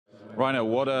Rainer,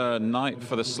 what a night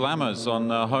for the Slammers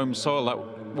on home soil.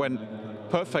 That went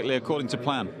perfectly according to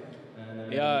plan.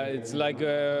 Yeah, it's like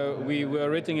we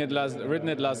were written it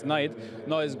last night.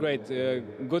 No, it's great.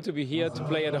 Good to be here, to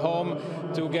play at home,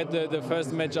 to get the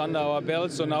first match under our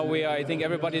belt. So now I think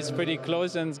everybody's pretty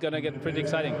close and it's going to get pretty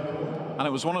exciting. And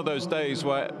it was one of those days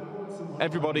where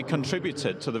everybody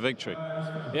contributed to the victory.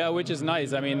 Yeah, which is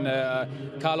nice. I mean,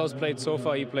 Carlos played so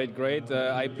far, he played great.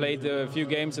 I played a few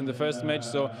games in the first match,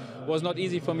 so it was not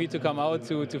easy for me to come out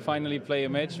to finally play a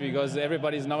match because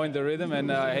everybody's now in the rhythm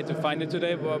and I had to find it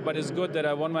today. But it's good that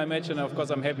I won my match and of course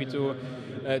I'm happy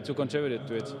to contribute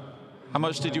to it. How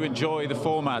much did you enjoy the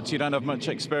format? You don't have much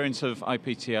experience of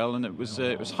IPTL, and it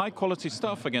was high quality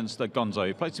stuff against Gonzo.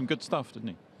 You played some good stuff, didn't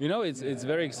he? You know, it's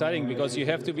very exciting because you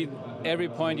have to be every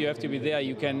point. You have to be there.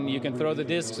 You can throw the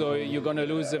disc, so you're going to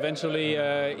lose eventually,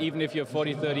 even if you're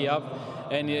 40-30 up,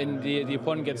 and the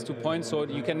opponent gets 2 points. So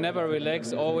you can never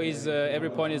relax. Always, every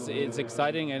point is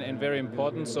exciting and very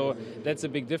important. So that's a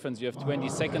big difference. You have 20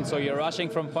 seconds, so you're rushing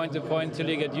from point to point till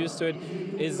you get used to it.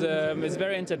 It's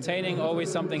very entertaining.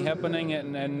 Always something happening.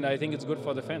 And I think it's good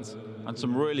for the fans. And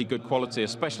some really good quality,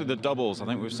 especially the doubles. I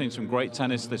think we've seen some great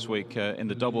tennis this week in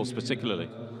the doubles particularly.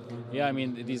 Yeah, I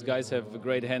mean, these guys have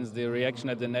great hands. The reaction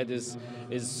at the net is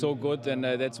so good, and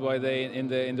that's why they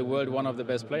in the world one of the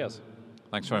best players.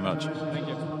 Thanks very much. Thank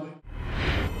you.